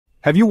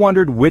Have you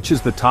wondered which is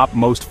the top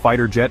most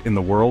fighter jet in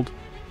the world?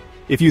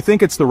 If you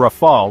think it's the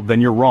Rafale, then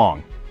you're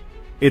wrong.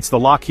 It's the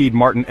Lockheed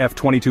Martin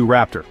F-22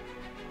 Raptor.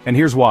 And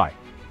here's why.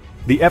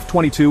 The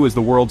F-22 is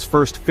the world's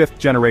first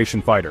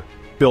fifth-generation fighter,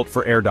 built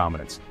for air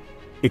dominance.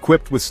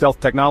 Equipped with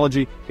stealth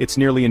technology, it's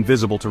nearly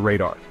invisible to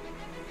radar.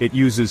 It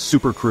uses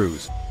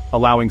supercruise,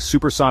 allowing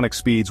supersonic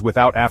speeds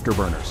without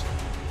afterburners.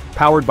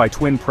 Powered by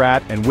twin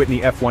Pratt and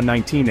Whitney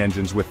F-119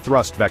 engines with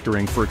thrust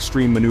vectoring for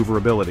extreme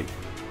maneuverability.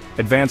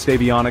 Advanced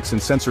avionics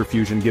and sensor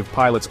fusion give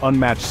pilots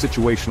unmatched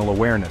situational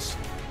awareness.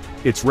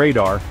 Its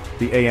radar,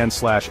 the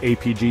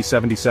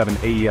AN/APG-77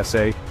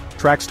 AESA,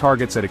 tracks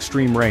targets at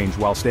extreme range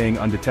while staying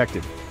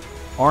undetected.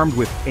 Armed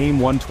with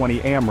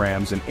AIM-120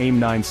 AMRAAMs and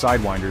AIM-9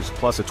 Sidewinders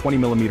plus a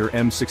 20mm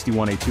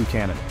M61A2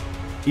 cannon.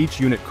 Each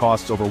unit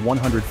costs over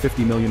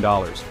 $150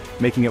 million,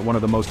 making it one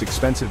of the most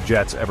expensive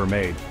jets ever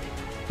made.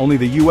 Only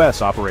the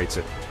US operates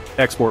it.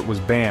 Export was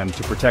banned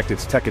to protect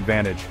its tech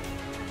advantage.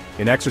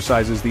 In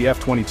exercises, the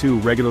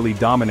F-22 regularly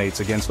dominates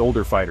against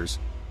older fighters,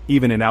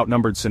 even in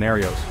outnumbered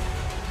scenarios.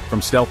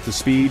 From stealth to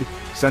speed,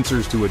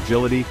 sensors to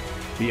agility,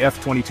 the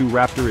F-22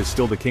 Raptor is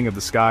still the king of the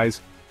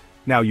skies.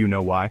 Now you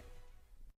know why.